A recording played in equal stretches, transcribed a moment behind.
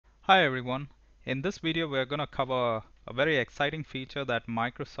Hi everyone. In this video we're going to cover a very exciting feature that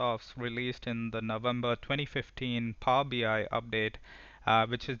Microsoft's released in the November 2015 Power BI update,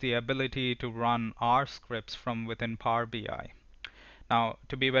 which is the ability to run R scripts from within Power BI. Now,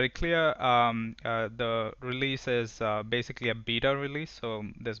 to be very clear, the release is basically a beta release, so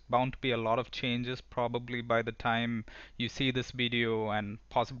there's bound to be a lot of changes probably by the time you see this video and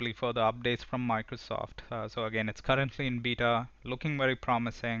possibly further updates from Microsoft. So again, it's currently in beta, looking very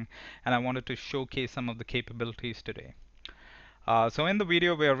promising, and I wanted to showcase some of the capabilities today. So in the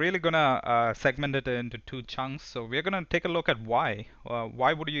video, we are really going to segment it into two chunks. So we're going to take a look at why.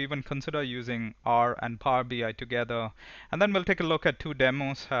 Why would you even consider using R and Power BI together? And then we'll take a look at two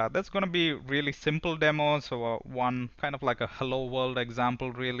demos. That's going to be really simple demos. So one kind of like a hello world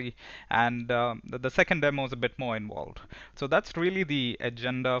example really. And the second demo is a bit more involved. So that's really the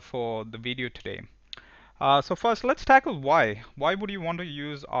agenda for the video today. So first, let's tackle why. Why would you want to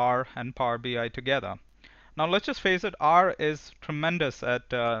use R and Power BI together? Now let's just face it, R is tremendous at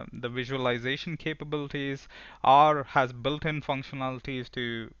the visualization capabilities. R has built-in functionalities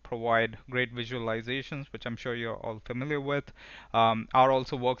to provide great visualizations, which I'm sure you're all familiar with. R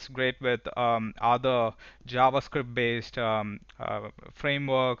also works great with other JavaScript-based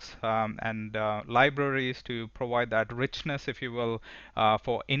frameworks and libraries to provide that richness, if you will,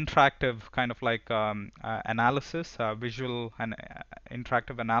 for interactive kind of like analysis, visual and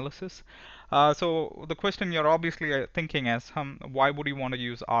interactive analysis. So the question you're obviously thinking is, why would you want to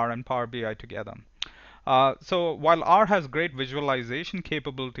use R and Power BI together? So while R has great visualization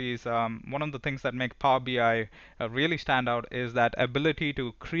capabilities, one of the things that make Power BI really stand out is that ability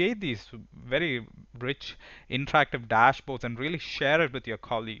to create these very rich interactive dashboards and really share it with your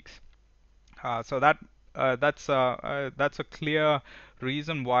colleagues. So that's a clear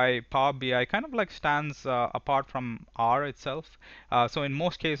reason why Power BI kind of like stands apart from R itself. So in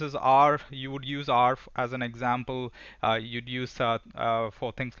most cases, you would use R as an example. You'd use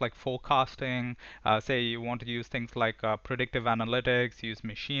for things like forecasting. Say you want to use things like predictive analytics, use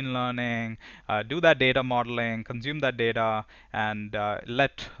machine learning, do that data modeling, consume that data, and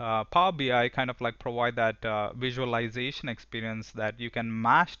let Power BI kind of like provide that visualization experience that you can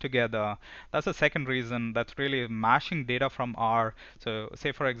mash together. That's the second reason. That's really mashing data from R. So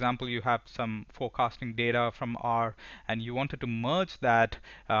say for example you have some forecasting data from R and you wanted to merge that,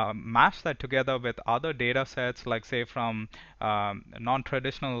 mash that together with other data sets, like say from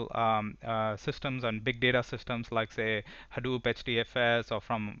non-traditional systems and big data systems like say Hadoop, HDFS, or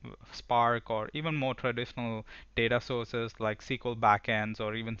from Spark, or even more traditional data sources like SQL backends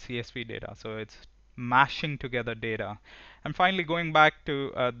or even CSV data. So it's mashing together data. And finally, going back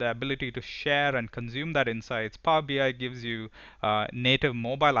to the ability to share and consume that insights, Power BI gives you native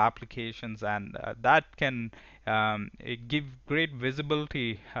mobile applications, and that can give great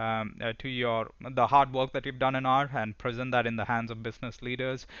visibility to the hard work that you've done in R and present that in the hands of business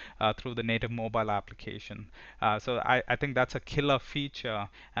leaders through the native mobile application. So I think that's a killer feature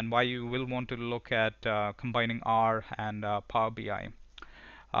and why you will want to look at combining R and Power BI.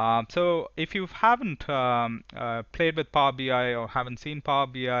 So if you haven't played with Power BI or haven't seen Power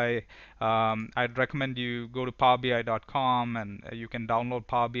BI, I'd recommend you go to powerbi.com and you can download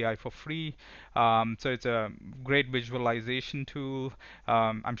Power BI for free. So it's a great visualization tool.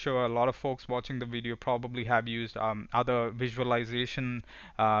 I'm sure a lot of folks watching the video probably have used other visualization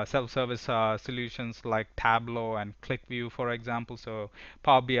self-service solutions like Tableau and ClickView, for example. So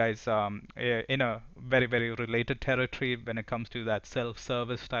Power BI is in a very, very related territory when it comes to that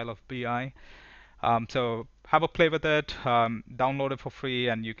self-service style of BI. So have a play with it, download it for free,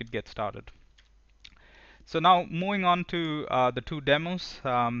 and you could get started. So now moving on to the two demos.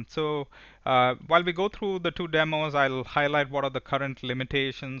 While we go through the two demos, I'll highlight what are the current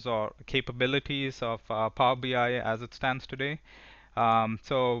limitations or capabilities of Power BI as it stands today.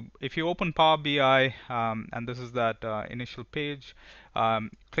 So if you open Power BI, and this is that initial page,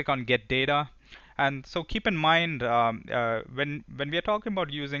 click on Get Data. And so keep in mind, when we are talking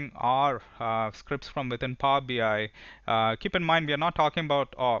about using R scripts from within Power BI, keep in mind we are not talking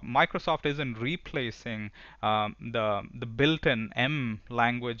about, Microsoft isn't replacing the built-in M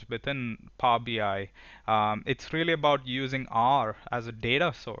language within Power BI. It's really about using R as a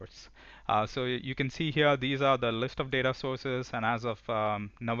data source. So you can see here, these are the list of data sources, and as of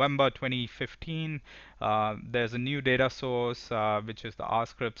November 2015, there's a new data source, which is the R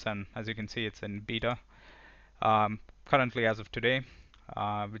scripts, and as you can see, it's in beta currently as of today,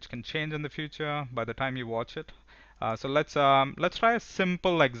 which can change in the future by the time you watch it. So let's try a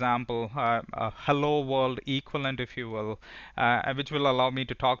simple example, a hello world equivalent, if you will, which will allow me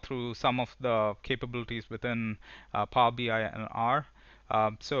to talk through some of the capabilities within Power BI and R.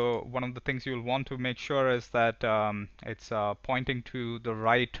 So one of the things you'll want to make sure is that it's pointing to the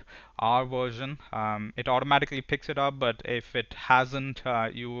right R version. It automatically picks it up, but if it hasn't,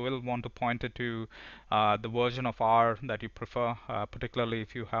 you will want to point it to the version of R that you prefer, particularly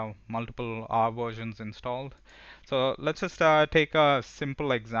if you have multiple R versions installed. So let's just take a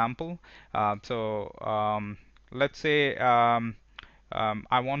simple example. Let's say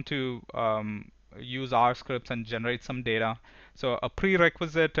I want to use R scripts and generate some data. So a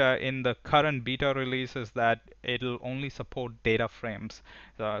prerequisite in the current beta release is that it'll only support data frames.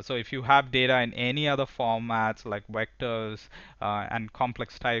 So if you have data in any other formats like vectors and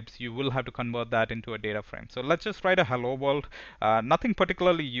complex types, you will have to convert that into a data frame. So let's just write a hello world. Nothing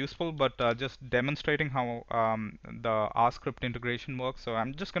particularly useful, but just demonstrating how the R script integration works. So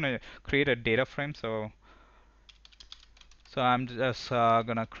I'm just going to create a data frame. So I'm just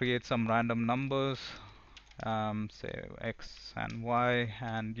gonna create some random numbers, say x and y,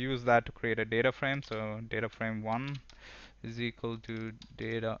 and use that to create a data frame. So data frame 1 is equal to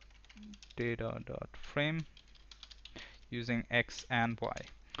data.frame using x and y.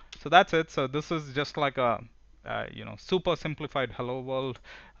 So that's it. So this is just like a super simplified hello world,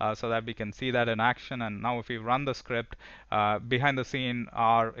 so that we can see that in action. And now if we run the script, behind the scene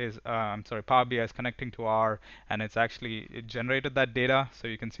Power BI is connecting to R, and it generated that data. So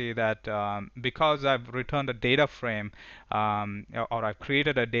you can see that because I've returned a data frame, or I've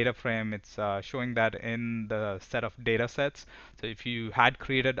created a data frame, it's showing that in the set of data sets. So if you had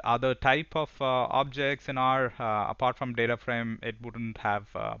created other type of objects in R apart from data frame, it wouldn't have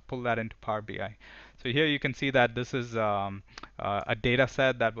pulled that into Power BI. So here you can see that this is a data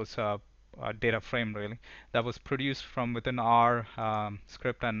set that was a data frame really that was produced from within our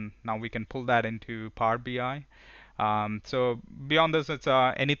script, and now we can pull that into Power BI. So beyond this, it's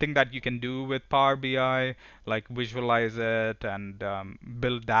anything that you can do with Power BI, like visualize it and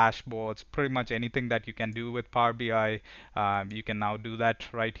build dashboards. Pretty much anything that you can do with Power BI, you can now do that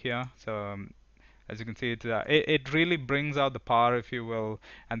right here. So as you can see, it really brings out the power, if you will,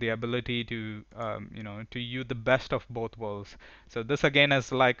 and the ability to to use the best of both worlds. So this again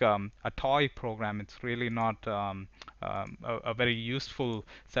is like a toy program. It's really not a very useful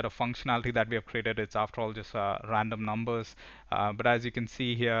set of functionality that we have created. It's after all just random numbers, but as you can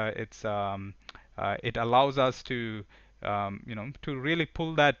see here, it allows us to to really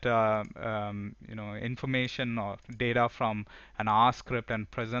pull that information or data from an R script and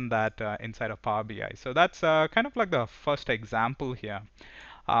present that inside of Power BI. So that's kind of like the first example here.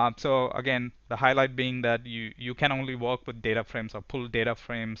 So again, the highlight being that you can only work with data frames or pull data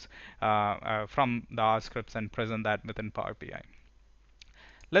frames from the R scripts and present that within Power BI.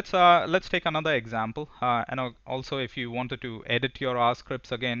 Let's take another example. And also, if you wanted to edit your R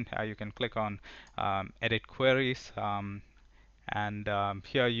scripts again, you can click on Edit Queries. And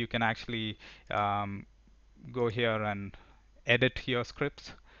here you can actually go here and edit your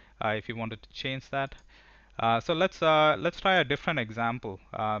scripts if you wanted to change that. So let's try a different example.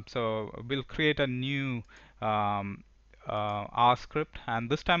 So we'll create a new R script, and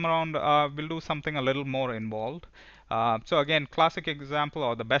this time around we'll do something a little more involved. So again, classic example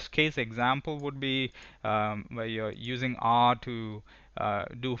or the best case example would be where you're using R to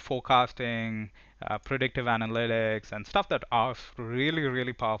do forecasting, predictive analytics, and stuff that R is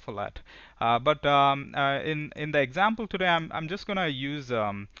really powerful at. But in the example today, I'm just gonna use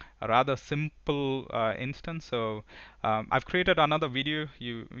a rather simple instance. So I've created another video.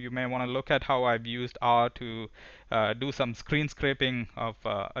 You may want to look at how I've used R to do some screen scraping of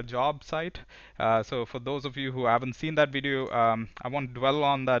a job site. So for those of you who haven't seen that video, I won't dwell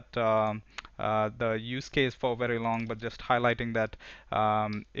on that the use case for very long, but just highlighting that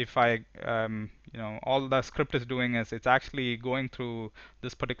if I all the script is doing is it's actually going through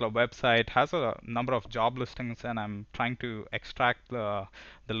this particular website, has a number of job listings, and I'm trying to extract the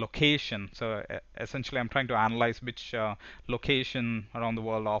location. So essentially, I'm trying to analyze which location around the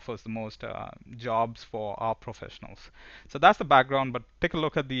world offers the most jobs for our professionals. So that's the background. But take a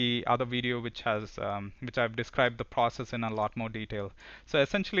look at the other video, which I've described the process in a lot more detail. So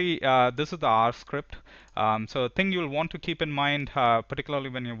essentially, this is the R script. So a thing you'll want to keep in mind, particularly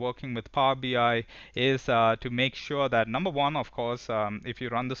when you're working with Power BI, is to make sure that number one, of course, if you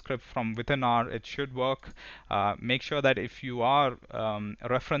run the script from within R, it should work. Make sure that if you are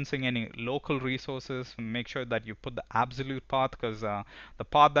referencing any local resources, make sure that you put the absolute path, because the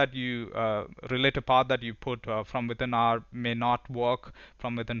path that you related path that you put from within R may not work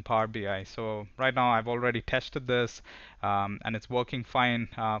from within Power BI. So right now I've already tested this, and it's working fine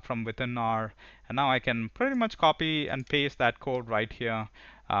from within R. And now I can pretty much copy and paste that code right here.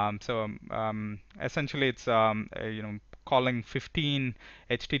 Essentially, it's calling 15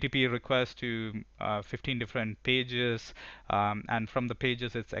 HTTP requests to 15 different pages, and from the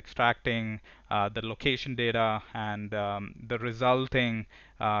pages it's extracting the location data, and the resulting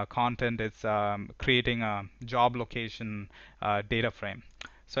content is creating a job location data frame.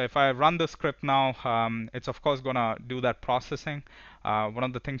 So if I run the script now, it's of course going to do that processing. One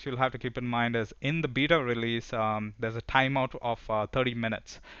of the things you'll have to keep in mind is in the beta release, there's a timeout of 30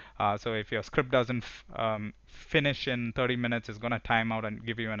 minutes. So if your script doesn't finish in 30 minutes, it's going to time out and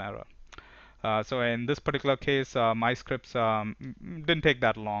give you an error. So in this particular case, my scripts didn't take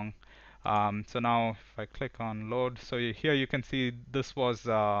that long. So now if I click on load, so here you can see this was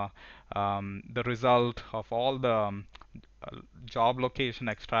the result of all the job location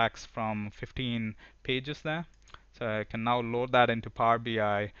extracts from 15 pages there. So I can now load that into Power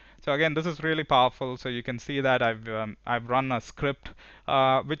BI. So again, this is really powerful. So you can see that I've run a script,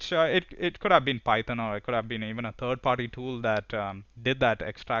 which it could have been Python, or it could have been even a third-party tool that did that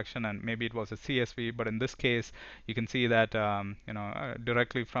extraction, and maybe it was a CSV. But in this case, you can see that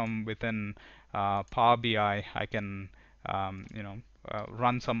directly from within Power BI, I can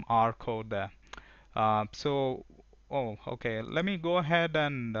run some R code there. So, oh, okay. Let me go ahead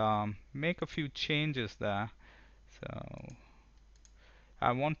and make a few changes there. So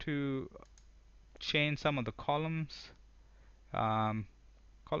I want to change some of the columns, um,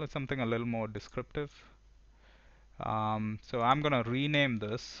 call it something a little more descriptive. So I'm going to rename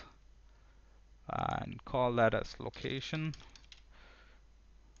this and call that as location.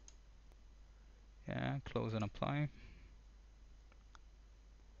 Yeah, close and apply.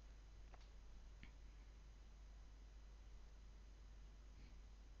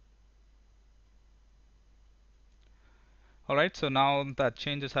 All right, so now that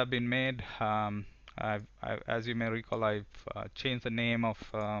changes have been made, as you may recall, I've changed the name of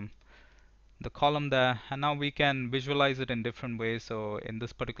the column there, and now we can visualize it in different ways. So in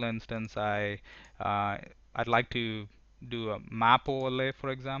this particular instance, I'd like to do a map overlay, for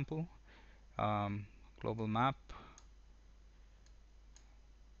example, global map.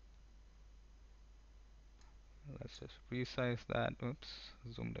 Let's just resize that. Oops,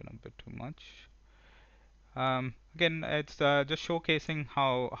 zoomed in a bit too much. Again, it's just showcasing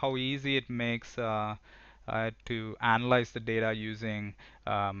how easy it makes to analyze the data using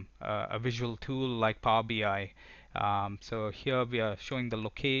a visual tool like Power BI. So here we are showing the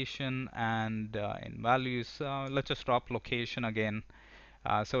location, and in values, let's just drop location again.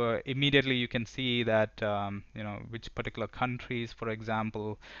 So immediately you can see that which particular countries, for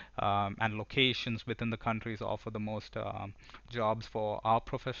example, and locations within the countries offer the most jobs for our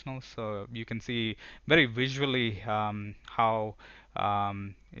professionals. So you can see very visually how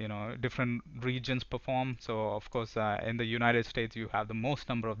different regions perform. So of course, in the United States, you have the most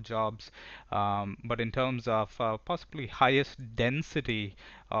number of jobs, but in terms of possibly highest density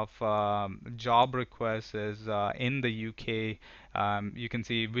of job requests is in the UK. You can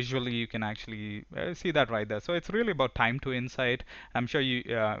see visually, you can actually see that right there. So it's really about time to insight. I'm sure you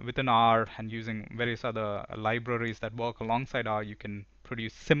within R and using various other libraries that work alongside R, you can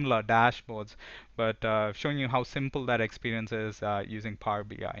produce similar dashboards, but showing you how simple that experience is using Power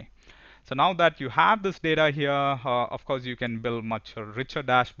BI. So now that you have this data here, of course, you can build much richer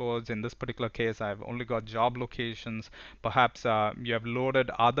dashboards. In this particular case, I've only got job locations. Perhaps you have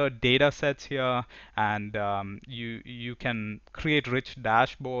loaded other data sets here, and you can create rich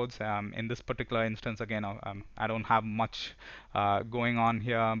dashboards. In this particular instance, again, I don't have much going on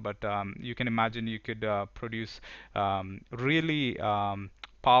here, but you can imagine you could produce really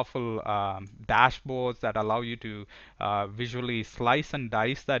powerful dashboards that allow you to visually slice and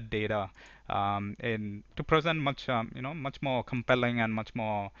dice that data to present much much more compelling and much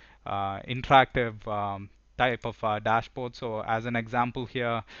more interactive type of dashboard. So as an example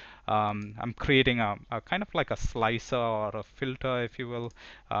here, I'm creating a kind of like a slicer or a filter, if you will,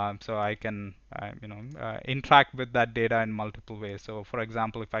 so I can interact with that data in multiple ways. So for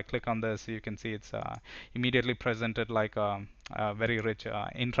example, if I click on this, you can see it's immediately presented like a very rich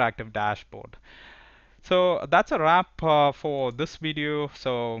interactive dashboard. So that's a wrap for this video.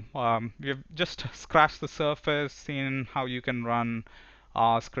 So we've just scratched the surface, seen how you can run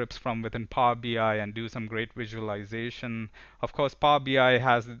scripts from within Power BI and do some great visualization. Of course, Power BI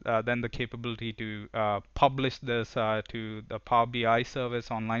has then the capability to publish this to the Power BI service,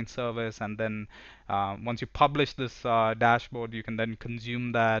 online service, and then once you publish this dashboard, you can then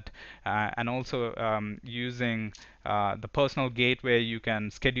consume that, and also using the personal gateway, you can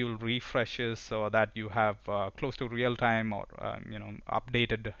schedule refreshes so that you have close to real time or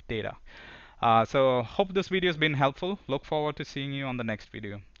updated data. So hope this video has been helpful. Look forward to seeing you on the next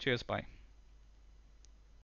video. Cheers, bye.